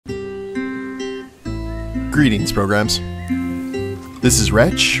Greetings, programs. This is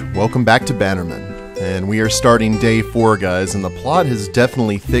Wretch. Welcome back to Bannerman. And we are starting day 4, guys, and the plot has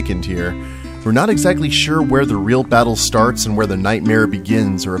definitely thickened here. We're not exactly sure where the real battle starts and where the nightmare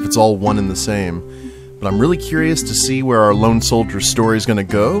begins, or if it's all one and the same. But I'm really curious to see where our lone soldier's story is going to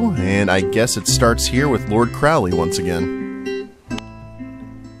go, and I guess it starts here with Lord Crowley once again.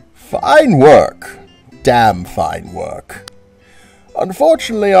 Fine work. Damn fine work.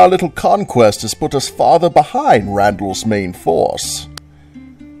 Unfortunately, our little conquest has put us farther behind Randall's main force.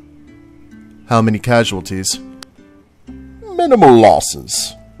 How many casualties? Minimal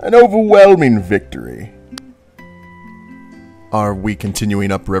losses. An overwhelming victory. Are we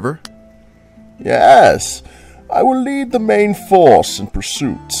continuing upriver? Yes, I will lead the main force in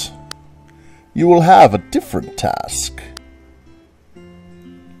pursuit. You will have a different task.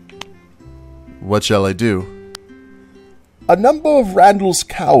 What shall I do? A number of Randall's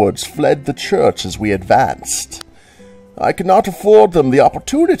cowards fled the church as we advanced. I cannot afford them the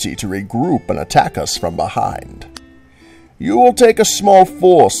opportunity to regroup and attack us from behind. You will take a small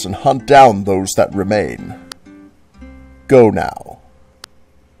force and hunt down those that remain. Go now.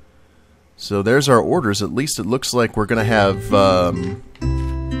 So there's our orders. At least it looks like we're going to have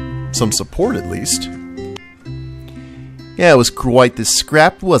some support, at least. Yeah, it was quite the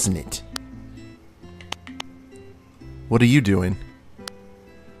scrap, wasn't it? What are you doing?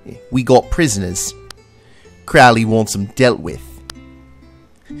 We got prisoners. Crowley wants them dealt with.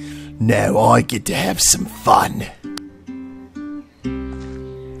 Now I get to have some fun.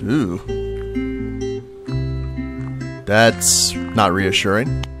 Ooh. That's not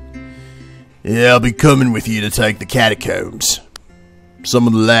reassuring. Yeah, I'll be coming with you to take the Catacombs. Some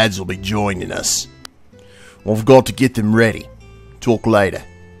of the lads will be joining us. I've got to get them ready. Talk later.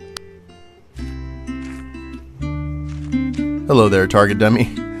 Hello there, target dummy.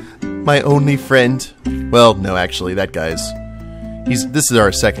 My only friend. Well, no, actually, that guy's... This is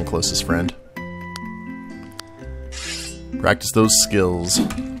our second closest friend. Practice those skills.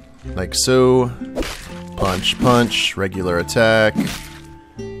 Like so. Punch, punch, regular attack.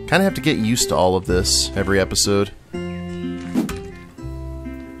 Kind of have to get used to all of this every episode.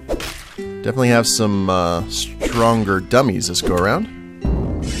 Definitely have some stronger dummies this go around.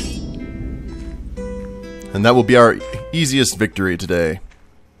 And that will be our easiest victory today.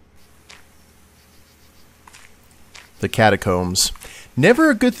 The Catacombs. Never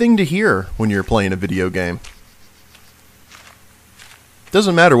a good thing to hear when you're playing a video game.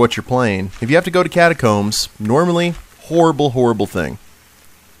 Doesn't matter what you're playing. If you have to go to Catacombs, normally, horrible, horrible thing.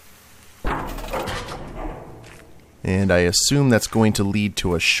 And I assume that's going to lead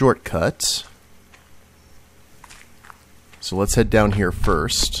to a shortcut. So let's head down here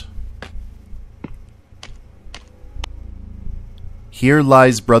first. Here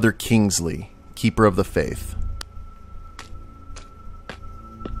lies Brother Kingsley, Keeper of the Faith.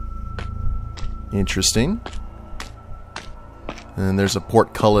 Interesting. And there's a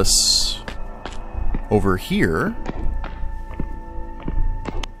portcullis over here.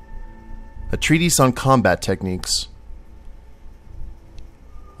 A treatise on combat techniques.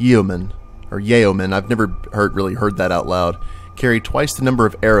 Yeoman, or Yeoman, I've never really heard that out loud. Carry twice the number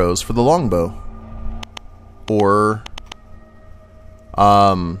of arrows for the longbow. Or...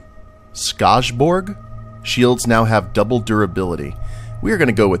 Skajborg? Shields now have double durability. We are going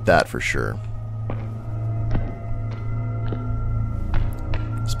to go with that for sure.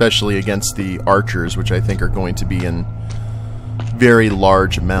 Especially against the archers, which I think are going to be in very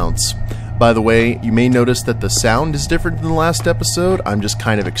large amounts. By the way, you may notice that the sound is different than the last episode. I'm just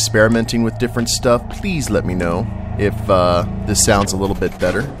kind of experimenting with different stuff. Please let me know if this sounds a little bit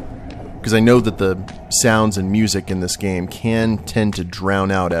better. Because I know that the sounds and music in this game can tend to drown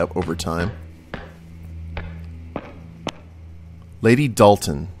out over time. Lady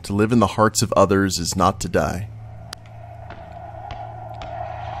Dalton, to live in the hearts of others is not to die.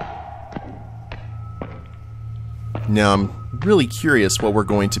 Now I'm really curious what we're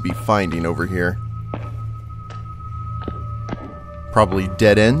going to be finding over here. Probably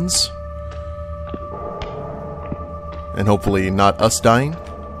dead ends. And hopefully not us dying.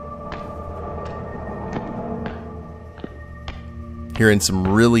 Hearing some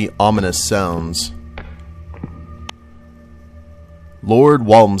really ominous sounds. Lord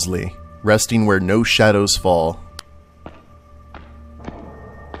Walmsley, resting where no shadows fall.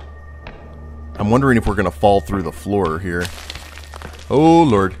 I'm wondering if we're going to fall through the floor here. Oh,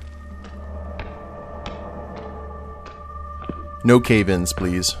 Lord. No cave-ins,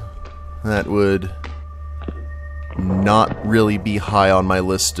 please. That would not really be high on my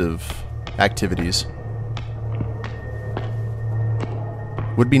list of activities.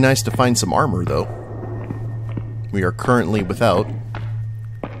 Would be nice to find some armor, though. we are currently without.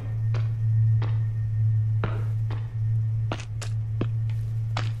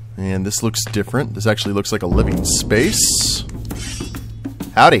 And this looks different. This actually looks like a living space.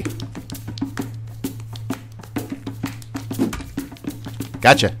 Howdy.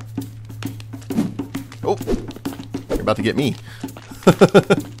 Gotcha. Oh, you're about to get me.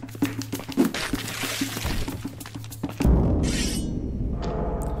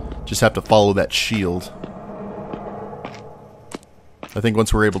 Just have to follow that shield. I think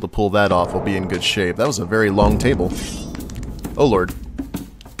once we're able to pull that off, we'll be in good shape. That was a very long table. Oh, Lord.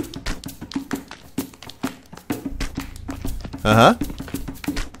 Uh-huh.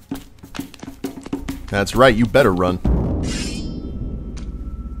 That's right, you better run.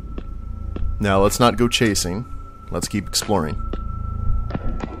 Now, let's not go chasing. Let's keep exploring.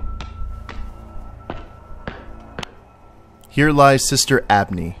 Here lies Sister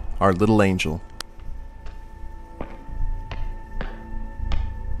Abney, our little angel.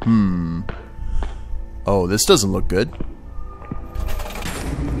 Oh, this doesn't look good.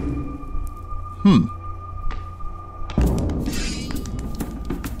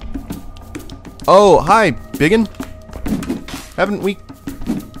 Oh, hi, Biggin. Haven't we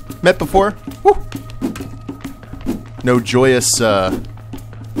met before? Woo. No joyous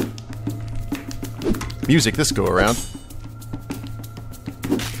music this go around.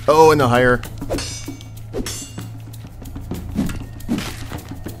 Oh, and the higher.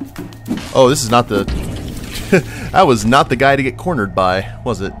 Oh, this is not the... That was not the guy to get cornered by,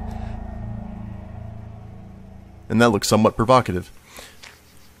 was it? And that looks somewhat provocative.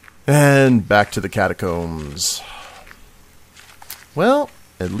 And back to the catacombs. Well,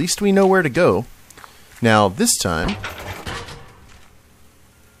 at least we know where to go. Now, this time,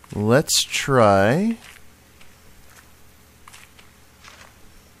 let's try...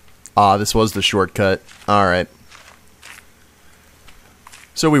 Ah, this was the shortcut. Alright.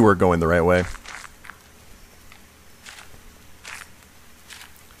 So we were going the right way.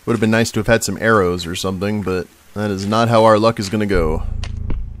 Would have been nice to have had some arrows or something, but that is not how our luck is going to go.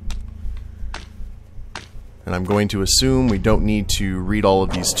 And I'm going to assume we don't need to read all of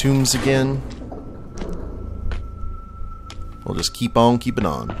these tombs again. We'll just keep on keeping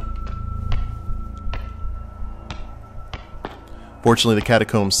on. Fortunately, the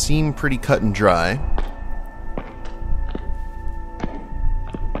catacombs seem pretty cut and dry.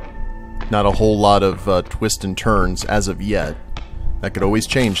 Not a whole lot of twists and turns as of yet. That could always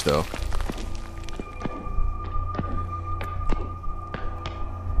change, though.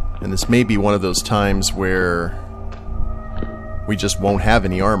 And this may be one of those times where we just won't have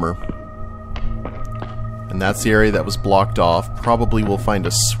any armor. And that's the area that was blocked off. Probably we'll find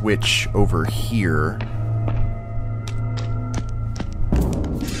a switch over here.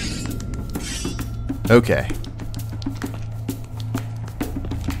 Okay.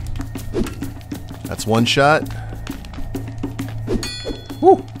 That's one shot.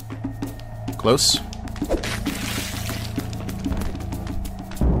 Woo! Close.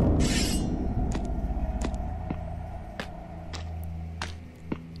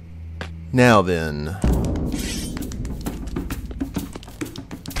 Now then.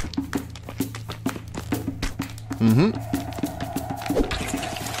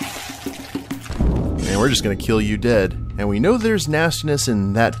 And we're just gonna kill you dead. And we know there's nastiness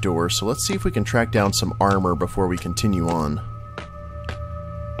in that door, so let's see if we can track down some armor before we continue on.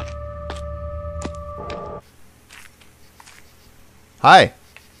 Hi!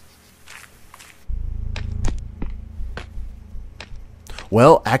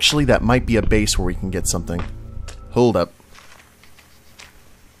 Well, actually, that might be a base where we can get something. Hold up.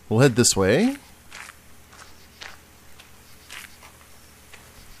 We'll head this way.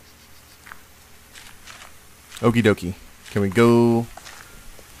 Okie dokie. Can we go...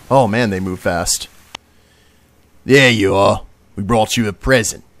 Oh man, they move fast. There you are. We brought you a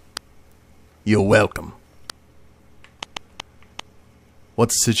present. You're welcome.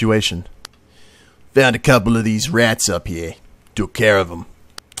 What's the situation? Found a couple of these rats up here. Took care of them.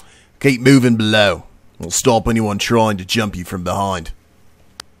 Keep moving below. We'll stop anyone trying to jump you from behind.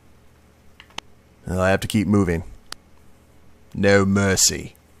 I have to keep moving. No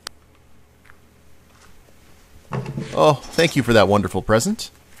mercy. Oh, thank you for that wonderful present.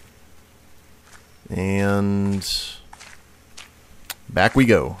 And... back we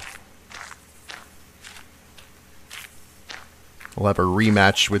go. We'll have a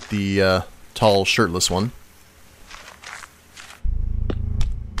rematch with the tall, shirtless one.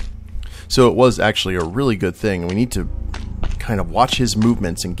 So it was actually a really good thing. We need to kind of watch his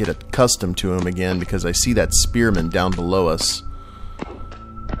movements and get accustomed to him again, because I see that spearman down below us.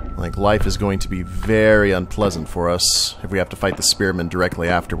 Like, life is going to be very unpleasant for us if we have to fight the spearmen directly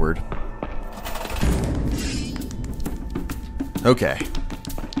afterward. Okay.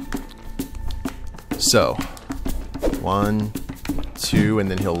 So, 1, 2, and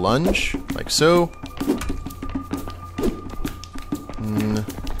then he'll lunge, like so.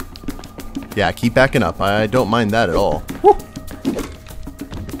 Yeah, keep backing up. I don't mind that at all. Woo!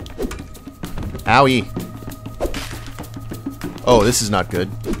 Owie. Oh, this is not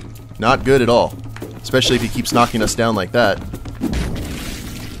good. Not good at all. Especially if he keeps knocking us down like that.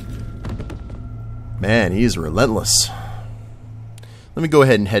 Man, he is relentless. Let me go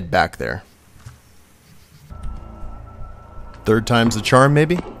ahead and head back there. Third time's the charm,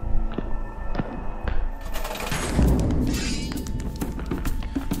 maybe?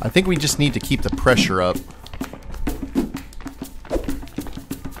 I think we just need to keep the pressure up.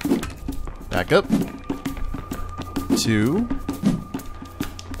 Back up. 2.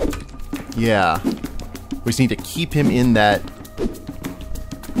 Yeah. We just need to keep him in that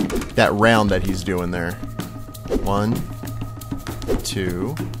round that he's doing there. 1,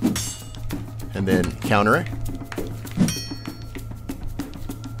 2, and then counter it.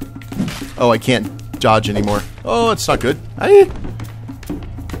 Oh, I can't dodge anymore. Oh, it's not good. Aye.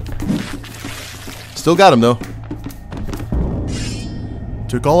 Still got him, though.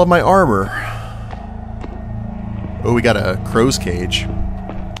 Took all of my armor. Oh, we got a crow's cage.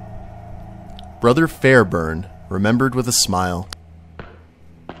 Brother Fairburn, remembered with a smile.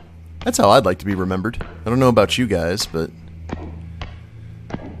 That's how I'd like to be remembered. I don't know about you guys, but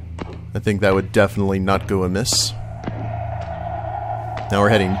I think that would definitely not go amiss. Now we're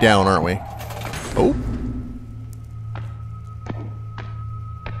heading down, aren't we? Oh.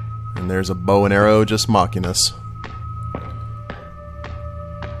 And there's a bow and arrow just mocking us.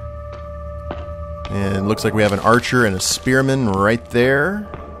 And looks like we have an archer and a spearman right there.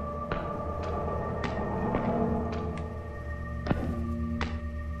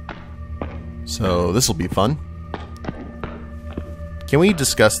 So this will be fun. Can we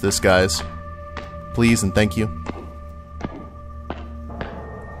discuss this, guys? Please and thank you.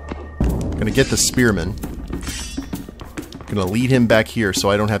 Gonna get the spearman. Gonna lead him back here so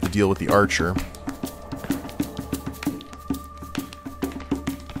I don't have to deal with the archer.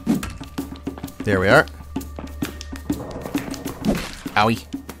 There we are. Owie.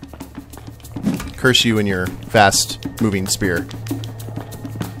 Curse you and your fast-moving spear.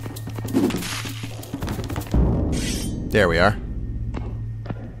 There we are.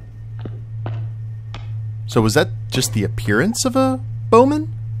 So was that just the appearance of a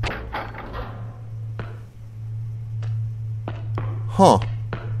bowman? Huh.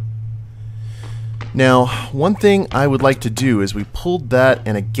 Now, one thing I would like to do is we pulled that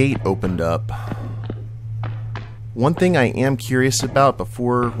and a gate opened up. One thing I am curious about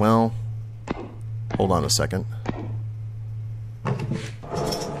before, well, hold on a second.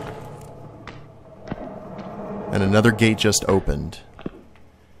 And another gate just opened.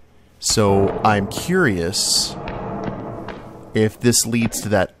 So I'm curious if this leads to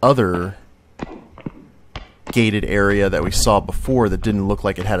that other gated area that we saw before that didn't look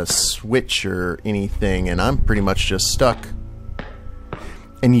like it had a switch or anything, and I'm pretty much just stuck.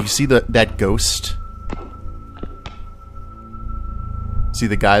 And you see that ghost? See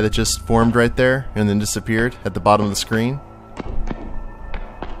the guy that just formed right there and then disappeared at the bottom of the screen?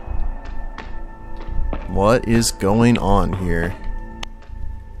 What is going on here?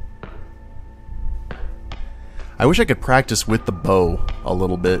 I wish I could practice with the bow a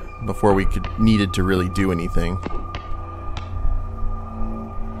little bit before we needed to really do anything.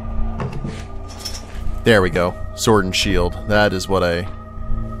 There we go. Sword and shield. That is what I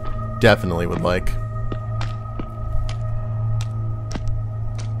definitely would like.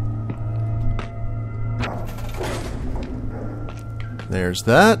 There's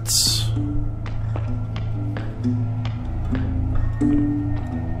that.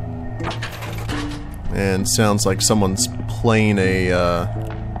 And sounds like someone's playing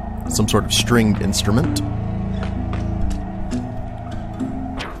some sort of stringed instrument.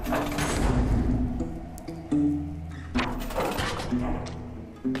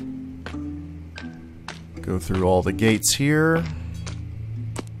 Go through all the gates here.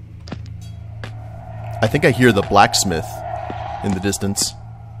 I think I hear the blacksmith in the distance.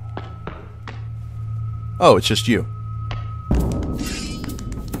 Oh, it's just you.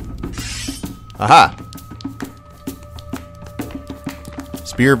 Aha!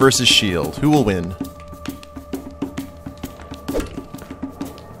 Spear versus shield. Who will win?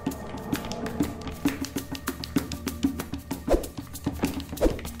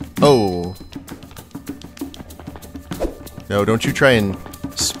 Oh. No, don't you try and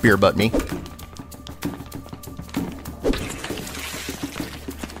spear butt me.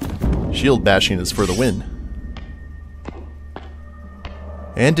 Shield bashing is for the win.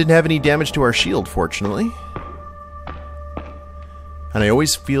 And didn't have any damage to our shield, fortunately. And I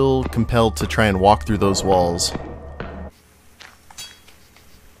always feel compelled to try and walk through those walls.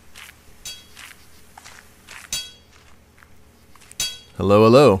 Hello,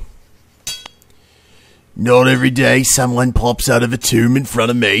 hello. Not every day someone pops out of a tomb in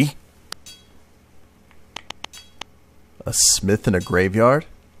front of me. A smith in a graveyard?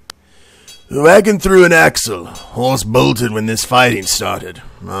 The wagon threw an axle. Horse bolted when this fighting started.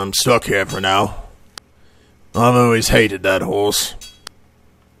 I'm stuck here for now. I've always hated that horse.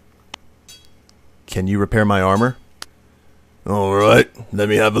 Can you repair my armor? Alright, let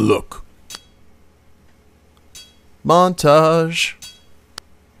me have a look. Montage.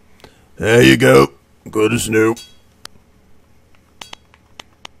 There you go. Good as new.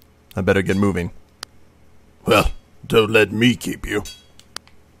 I better get moving. Well, don't let me keep you.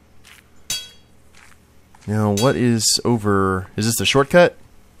 Now, what is over... Is this the shortcut?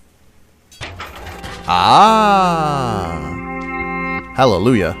 Ah!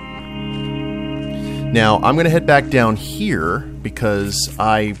 Hallelujah. Now, I'm going to head back down here because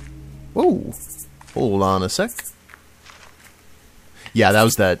I... Whoa! Hold on a sec. Yeah, that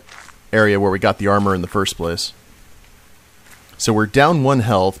was that area where we got the armor in the first place. So we're down 1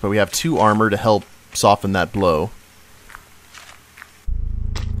 health, but we have 2 armor to help soften that blow.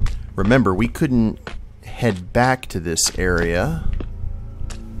 Remember, we couldn't head back to this area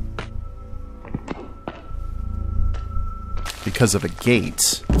because of a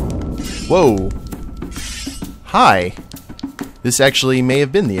gate. Whoa! Hi! This actually may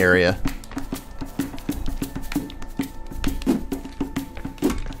have been the area.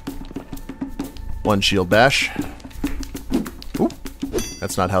 One shield bash. Oop.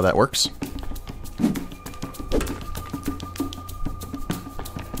 That's not how that works.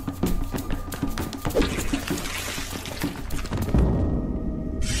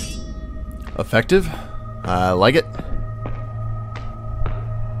 Effective. I like it.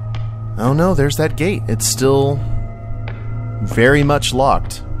 Oh no, there's that gate. It's still very much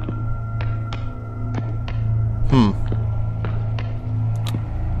locked.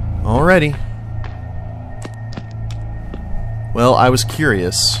 Alrighty. Well, I was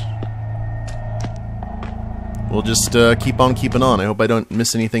curious. We'll just keep on keeping on. I hope I don't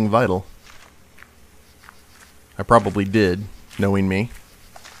miss anything vital. I probably did, knowing me.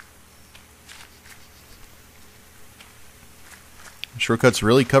 Shortcuts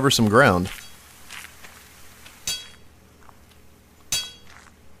really cover some ground.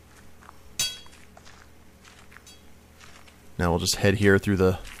 Now we'll just head here through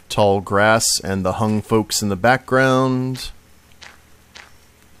the tall grass and the hung folks in the background.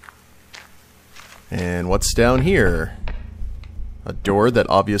 And what's down here? A door that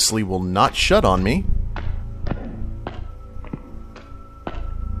obviously will not shut on me.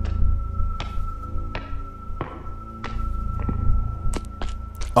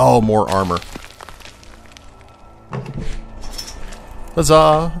 Oh, more armor.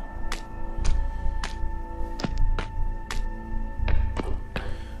 Huzzah!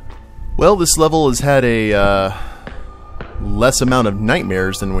 Well, this level has had a less amount of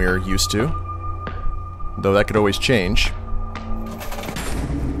nightmares than we're used to. Though that could always change.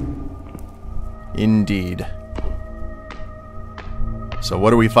 Indeed. So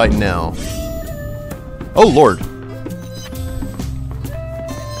what are we fighting now? Oh, Lord!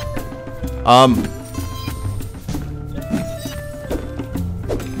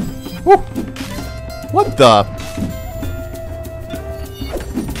 Woo. What the?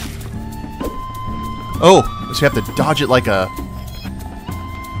 Oh, so you have to dodge it like an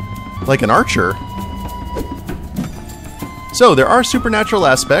archer. So, there are supernatural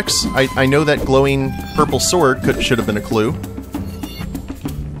aspects. I know that glowing purple sword should have been a clue.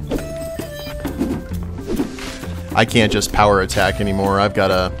 I can't just power attack anymore. I've got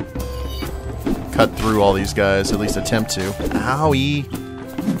to cut through all these guys, at least attempt to. Owie!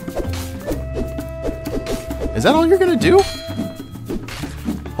 Is that all you're gonna do?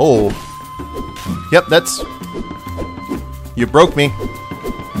 Oh. Yep, that's... You broke me.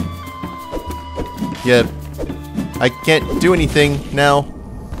 Yeah. I can't do anything now.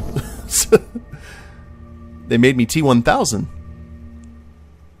 They made me T-1000.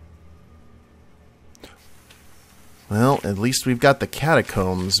 Well, at least we've got the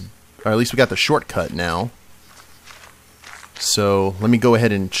Catacombs. Or at least we got the shortcut now. So, let me go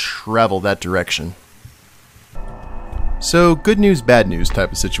ahead and travel that direction. So, good news, bad news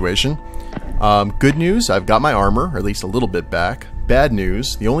type of situation. Good news, I've got my armor, or at least a little bit back. bad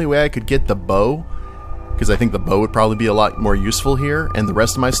news. The only way I could get the bow, because I think the bow would probably be a lot more useful here, and the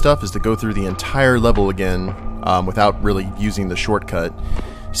rest of my stuff is to go through the entire level again without really using the shortcut.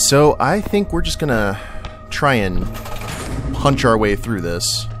 So I think we're just gonna try and punch our way through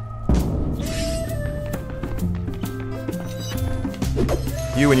this.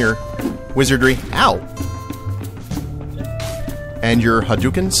 You and your wizardry. Ow! And your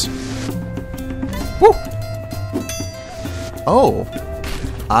Hadoukens. Woo! Oh,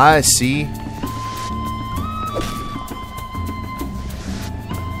 I see.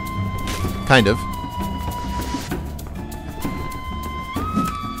 Kind of.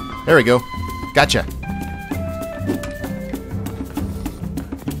 There we go. Gotcha.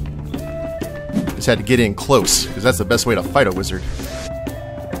 Just had to get in close, because that's the best way to fight a wizard.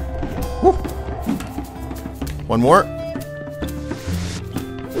 Woo. One more.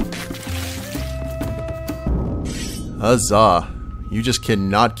 Huzzah. You just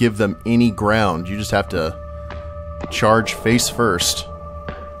cannot give them any ground. You just have to charge face first.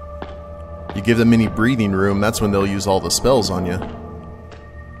 You give them any breathing room, that's when they'll use all the spells on you.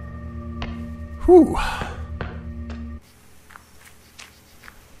 Whew.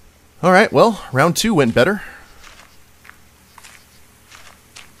 Alright, well, round 2 went better.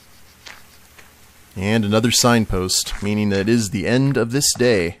 And another signpost, meaning that it is the end of this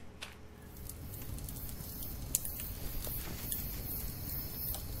day.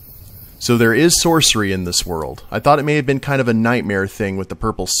 So there is sorcery in this world. I thought it may have been kind of a nightmare thing with the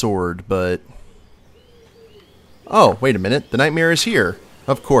purple sword, but... Oh, wait a minute. The nightmare is here.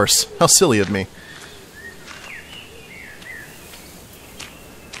 Of course. How silly of me.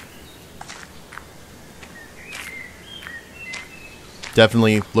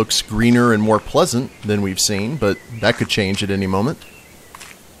 Definitely looks greener and more pleasant than we've seen, but that could change at any moment.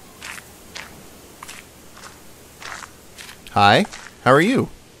 Hi, how are you?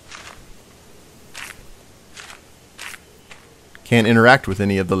 Can't interact with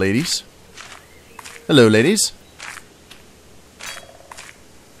any of the ladies. Hello, ladies.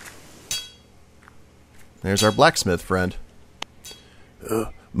 There's our blacksmith friend.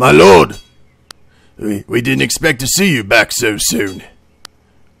 My lord! We didn't expect to see you back so soon.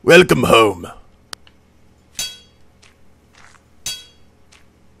 Welcome home.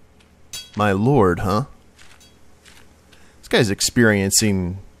 My lord, huh? This guy's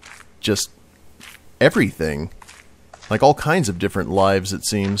experiencing just everything. Like all kinds of different lives, it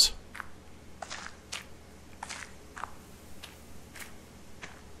seems.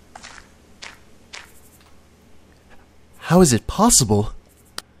 How is it possible?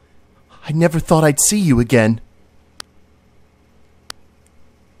 I never thought I'd see you again.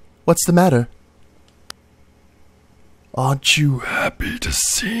 What's the matter? Aren't you happy to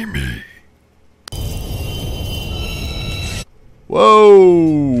see me?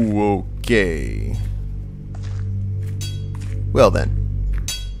 Whoa, okay. Well then.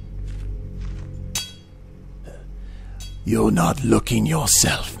 You're not looking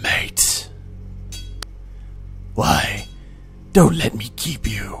yourself, mate. Why, don't let me keep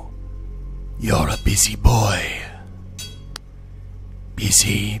you. You're a busy boy.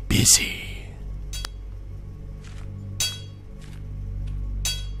 Busy, busy.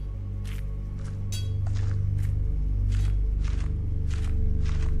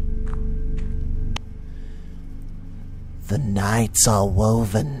 The nights are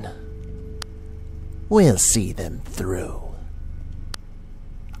woven. We'll see them through.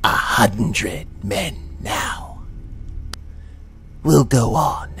 100 men now. We'll go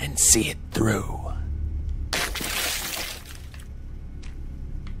on and see it through.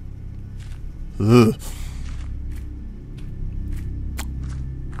 Ugh.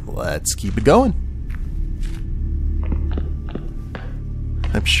 Let's keep it going.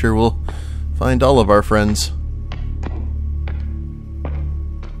 I'm sure we'll find all of our friends.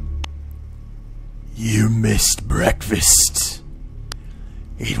 You missed breakfast.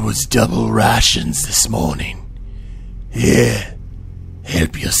 It was double rations this morning. Here,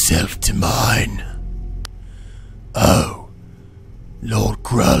 help yourself to mine. Oh, Lord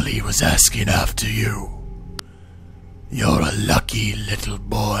Crowley was asking after you. You're a lucky little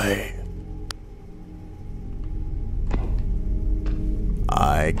boy.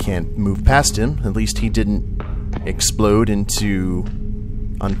 I can't move past him. At least he didn't explode into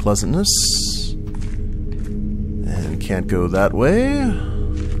unpleasantness. And can't go that way.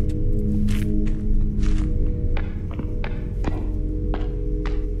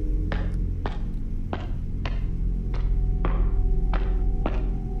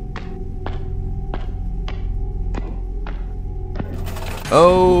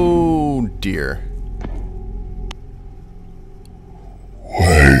 Oh dear.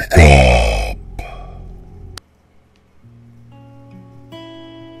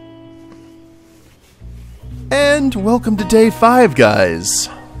 And welcome to day 5, guys.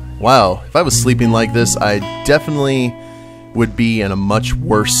 Wow, if I was sleeping like this, I definitely would be in a much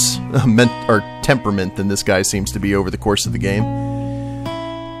worse temperament than this guy seems to be over the course of the game.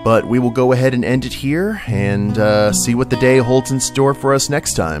 But we will go ahead and end it here and see what the day holds in store for us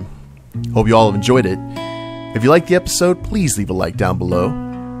next time. Hope you all have enjoyed it. If you liked the episode, please leave a like down below.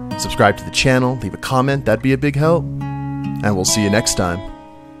 Subscribe to the channel, leave a comment, that'd be a big help. And we'll see you next time.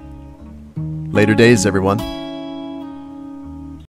 Later days, everyone.